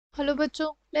Hello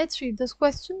bachcho, let's read this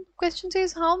question. Question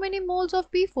says how many moles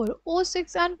of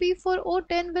P4O6 and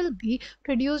P4O10 will be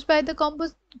produced by the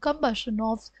combustion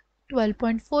of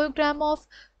 12.4 gram of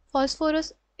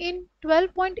phosphorus in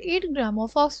 12.8 gram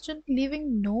of oxygen,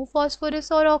 leaving no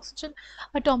phosphorus or oxygen.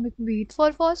 Atomic weight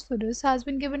for phosphorus has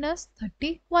been given as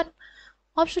 31.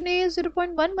 Option A is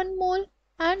 0.11 mole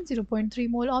and 0.3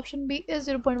 mole. Option B is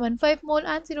 0.15 mole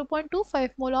and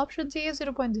 0.25 mole. Option C is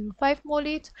 0.05 mole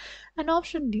each. And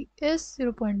option D is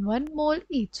 0.1 mole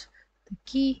each. The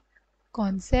key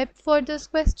concept for this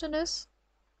question is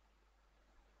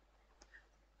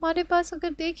हमारे पास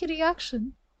अगर देखिए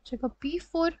reaction जगह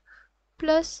P4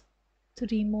 plus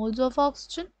 3 moles of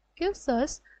oxygen gives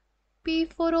us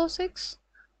P4O6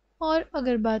 और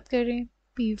अगर बात करें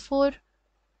P4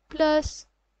 plus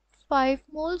 5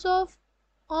 moles of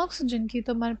oxygen की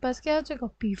तो हमारे पास क्या हो जाएगा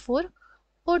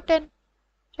P4O10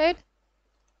 राइट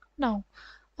नाउ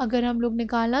अगर हम लोग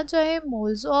निकालना चाहें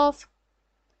मोल्स ऑफ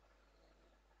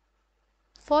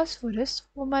फॉस्फोरस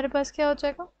वो हमारे पास क्या हो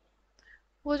जाएगा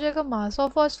वो हो जाएगा मास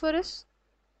ऑफ फॉस्फोरस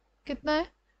कितना है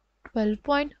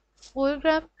 12.4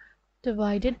 gram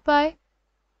divided by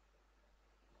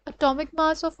atomic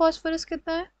mass of phosphorus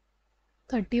कितना है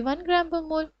 31 ग्राम पर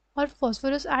मोल और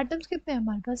फॉस्फोरस एटम्स कितने हैं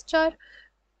हमारे पास 4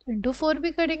 इंटू 4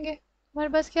 भी करेंगे हमारे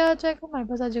पास क्या आ जाएगा हमारे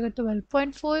पास आ जाएगा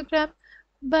 12.4 ग्राम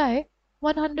बाय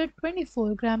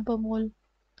 124 ग्राम पर मोल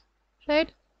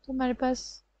राइट तो हमारे पास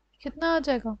कितना आ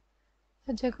जाएगा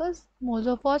मोल्स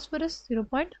ऑफ फॉस्फोरस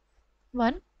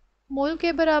 0.1 मोल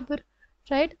के बराबर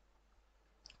राइट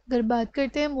अगर बात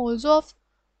करते हैं मोल्स ऑफ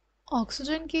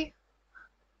ऑक्सीजन की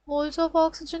मोल्स ऑफ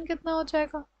ऑक्सीजन कितना हो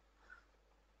जाएगा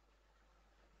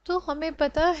तो हमें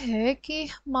पता है कि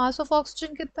मास ऑफ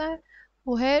ऑक्सीजन कितना है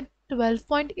वो है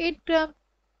 12.8 ग्राम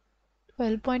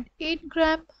 12.8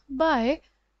 ग्राम bye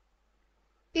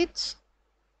it's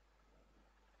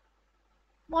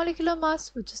molecular mass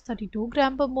which is 32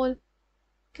 ग्राम पर मोल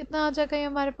कितना आ जाएगा ये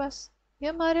हमारे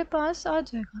पास आ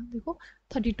जाएगा देखो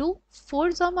 32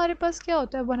 फोर्स हमारे पास क्या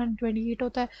होता है 128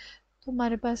 होता है तो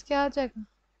हमारे पास क्या आ जाएगा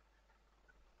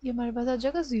ये हमारे पास आ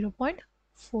जाएगा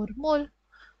 0.4 मोल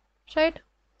राइट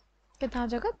कितना आ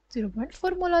जाएगा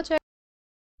 0.4 मोल आ जाएगा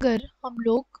अगर हम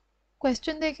लोग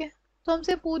क्वेश्चन देखें तो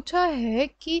हमसे पूछा है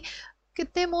कि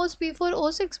कितने मोल्स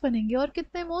P4O6 बनेंगे और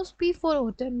कितने मोल्स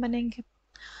P4O10 बनेंगे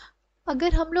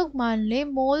अगर हम लोग मान लें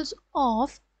moles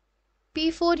of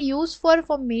P4 use for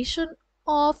formation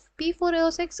of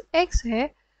P4O6 X है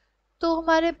तो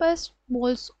हमारे पास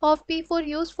moles of P4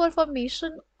 use for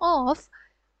formation of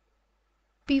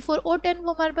P4O10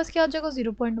 वो हमारे पास क्या हो जाएगा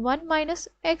 0.1 माइनस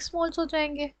X मोल्स हो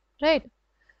जाएंगे राइट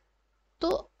तो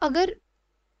अगर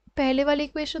पहले वाली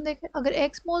इक्वेशन देखें अगर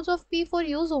X moles of P4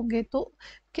 use होंगे तो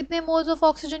कितने मोल्स ऑफ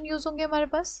ऑक्सीजन यूज होंगे हमारे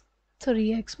पास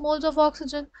 3x मोल्स ऑफ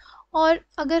ऑक्सीजन और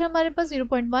अगर हमारे पास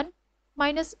 0.1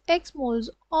 minus x moles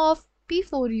of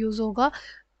P4 use होगा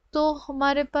तो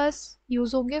हमारे पास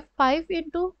यूज होंगे 5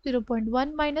 into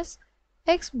 0.1 minus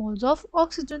x moles of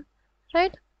oxygen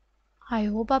right I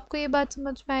hope आपको ये बात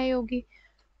समझ में आई होगी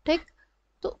ठीक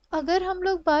तो अगर हम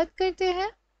लोग बात करते हैं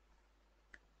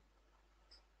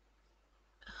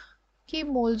कि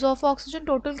मोल्स ऑफ ऑक्सीजन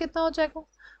टोटल कितना हो जाएगा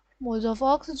moles of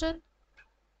oxygen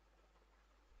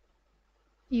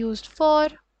used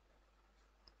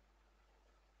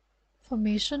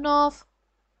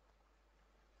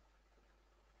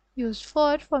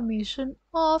for formation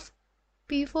of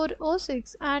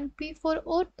P4O6 and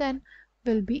P4O10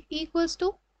 will be equals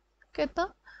to कितना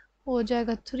हो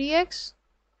जाएगा 3x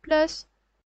plus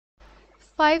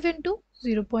 5 into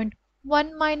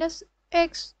 0.1 minus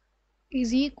x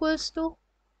is equals to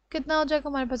कितना हो जाएगा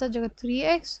हमारे पास आ जाएगा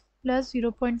 3x प्लस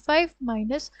 0.5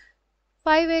 माइनस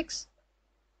 5x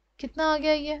कितना आ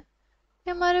गया ये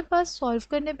हमारे पास सॉल्व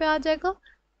करने पे आ जाएगा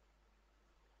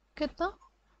कितना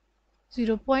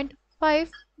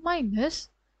 0.5 minus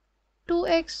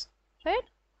 2x right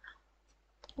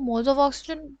moles of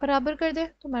oxygen बराबर कर दे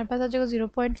तो हमारे पास आ जाएगा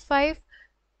 0.5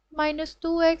 minus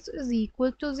 2x is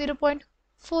equal to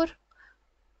 0.4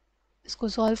 इसको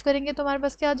सॉल्व करेंगे तो हमारे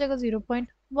पास क्या आ जाएगा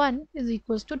 0.1 is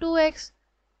equal to 2x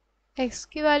x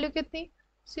की वैल्यू कितनी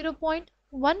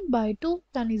 0.1 बाई 2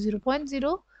 यानी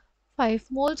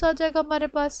 0.05 मोल्स आ जाएगा हमारे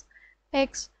पास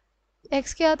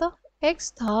x क्या था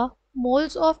x था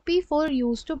moles of P4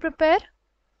 used to prepare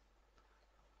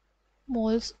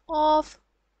moles of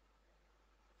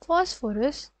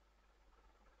phosphorus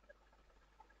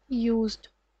used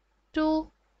to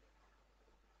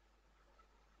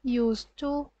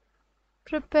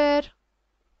prepare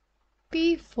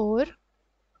P4O6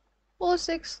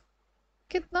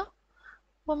 कितना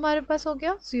वो हमारे पास हो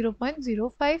गया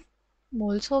 0.05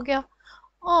 मोल्स हो गया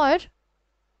और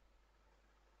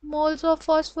moles of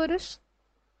phosphorus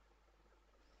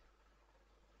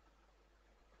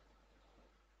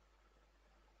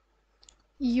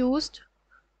used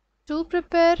to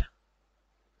prepare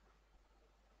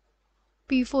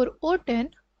P4O10,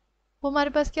 वो हमारे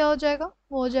पास क्या हो जाएगा,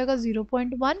 वो हो जाएगा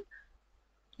 0.1,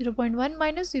 0.1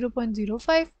 माइनस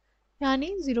 0.05,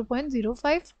 यानी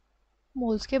 0.05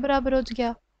 मोल्स के बराबर हो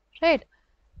गया, राइट।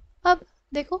 अब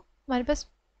देखो हमारे पास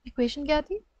इक्वेशन क्या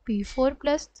थी, P4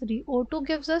 plus 3O2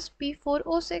 gives us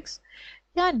P4O6,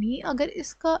 यानी अगर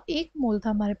इसका एक मोल था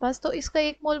हमारे पास तो इसका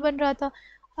एक मोल बन रहा था,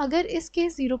 अगर इसके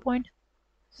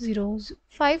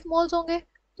 0.05 मोल्स होंगे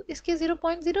तो इसके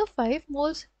 0.05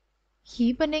 मोल्स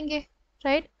ही बनेंगे,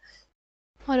 राइट।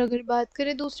 और अगर बात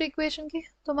करें दूसरी इक्वेशन की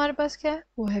तो हमारे पास क्या है,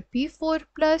 वो है P4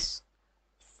 plus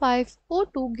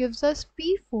 5O2 gives us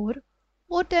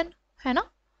P4O10, है ना।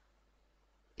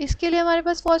 इसके लिए हमारे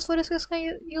पास फॉस्फोरस किसका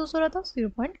यूज हो रहा था,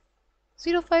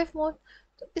 0.05 मोल,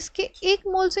 तो इसके एक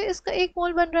मोल से इसका एक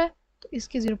मोल बन रहा है, तो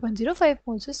इसके 0.05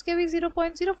 मोल से इसके भी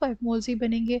 0.05 मोल्स ही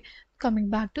बनेंगे।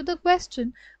 Coming back to the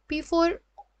question,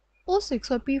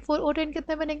 P4O6 और P4O10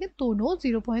 कितने बनेंगे, दोनों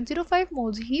 0.05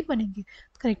 मोल्स ही बनेंगे।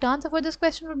 Correct answer for this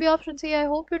question will be option C. I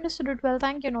hope you understood it well,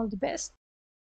 thank you and all the best.